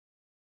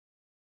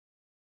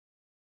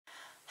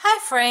Hi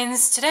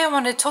friends, today I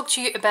want to talk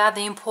to you about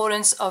the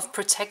importance of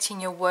protecting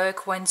your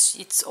work once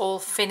it's all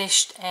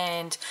finished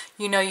and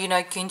you know you're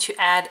not going to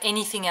add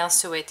anything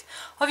else to it.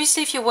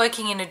 Obviously if you're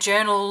working in a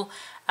journal,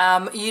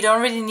 you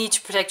don't really need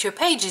to protect your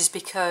pages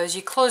because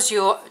you close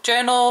your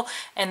journal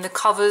and the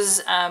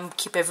covers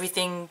keep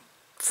everything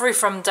free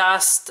from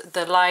dust,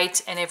 the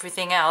light and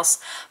everything else.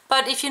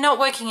 But if you're not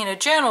working in a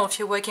journal, if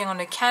you're working on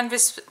a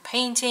canvas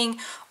painting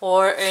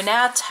or an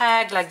art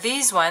tag like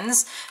these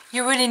ones,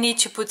 you really need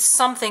to put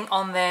something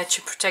on there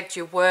to protect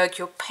your work,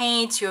 your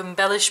paint, your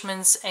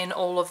embellishments and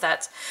all of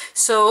that.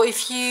 So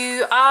if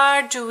you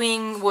are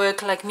doing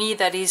work like me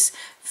that is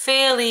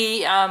fairly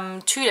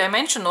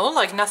two-dimensional,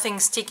 like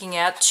nothing sticking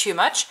out too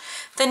much,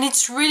 then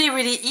it's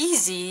really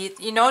easy,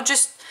 you know.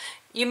 Just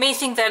you may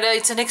think that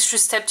it's an extra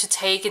step to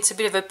take, it's a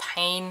bit of a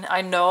pain,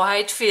 I know how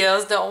it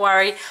feels, don't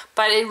worry,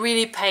 but it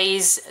really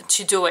pays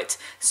to do it.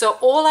 So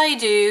all I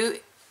do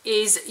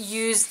is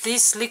use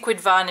this liquid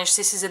varnish.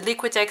 This is a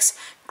Liquitex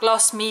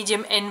Gloss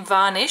Medium End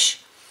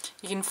Varnish.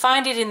 You can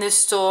find it in the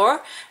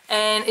store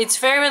and it's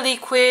very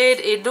liquid.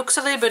 It looks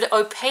a little bit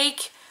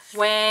opaque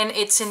when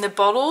it's in the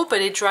bottle,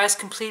 but it dries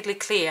completely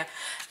clear.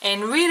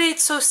 And really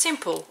it's so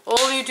simple.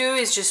 All you do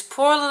is just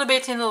pour a little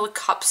bit in a little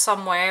cup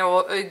somewhere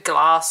or a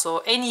glass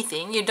or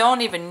anything. You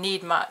don't even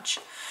need much.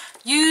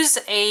 Use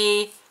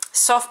a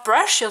soft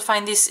brush. You'll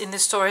find this in the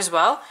store as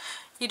well.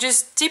 You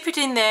just dip it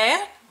in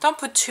there. Don't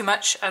put too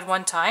much at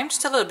one time,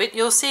 just a little bit.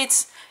 You'll see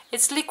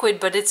it's liquid,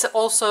 but it's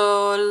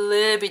also a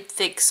little bit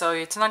thick, so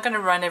it's not going to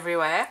run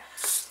everywhere.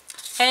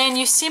 And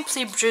you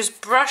simply just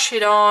brush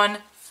it on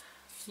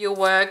your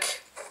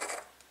work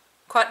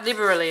quite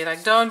liberally.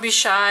 Like, don't be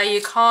shy.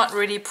 You can't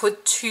really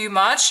put too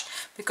much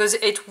because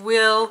it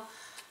will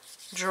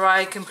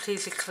dry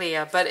completely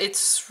clear, but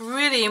it's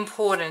really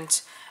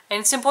important. And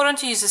it's important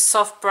to use a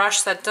soft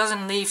brush that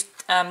doesn't leave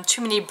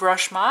too many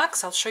brush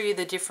marks. I'll show you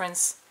the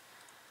difference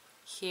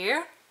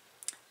here.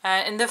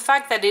 And the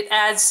fact that it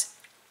adds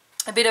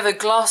a bit of a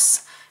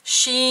gloss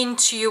sheen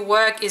to your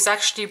work is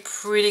actually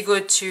pretty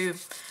good to,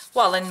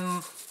 well,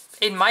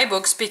 in my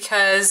books,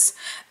 because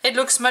it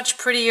looks much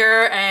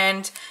prettier,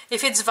 and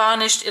if it's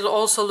varnished it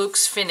also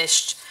looks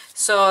finished.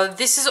 So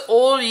this is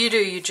all you do.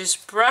 You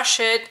just brush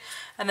it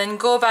and then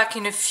go back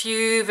in a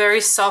few very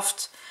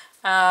soft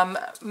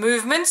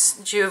movements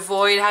to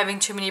avoid having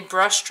too many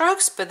brush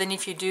strokes, but then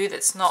if you do,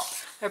 that's not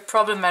a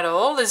problem at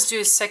all. Let's do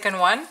a second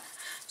one.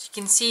 So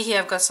you can see here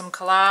I've got some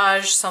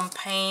collage, some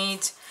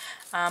paint,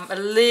 a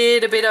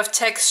little bit of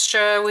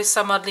texture with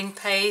some modeling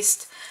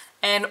paste,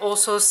 and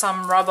also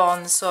some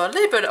rub-on, so a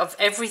little bit of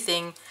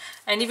everything.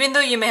 And even though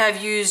you may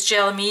have used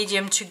gel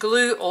medium to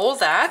glue all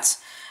that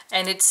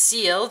and it's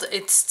sealed,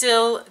 it's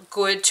still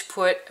good to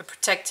put a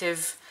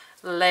protective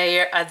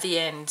layer at the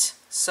end.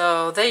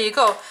 So there you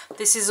go.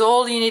 This is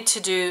all you need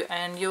to do,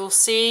 and you'll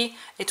see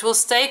it will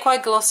stay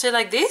quite glossy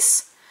like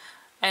this,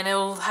 and it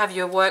will have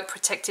your work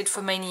protected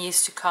for many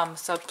years to come.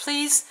 So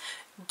please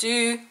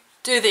do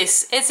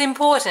this. It's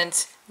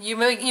important.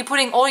 You're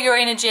putting all your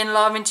energy and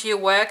love into your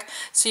work,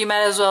 so you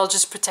might as well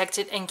just protect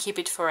it and keep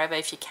it forever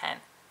if you can.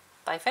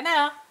 Bye for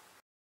now.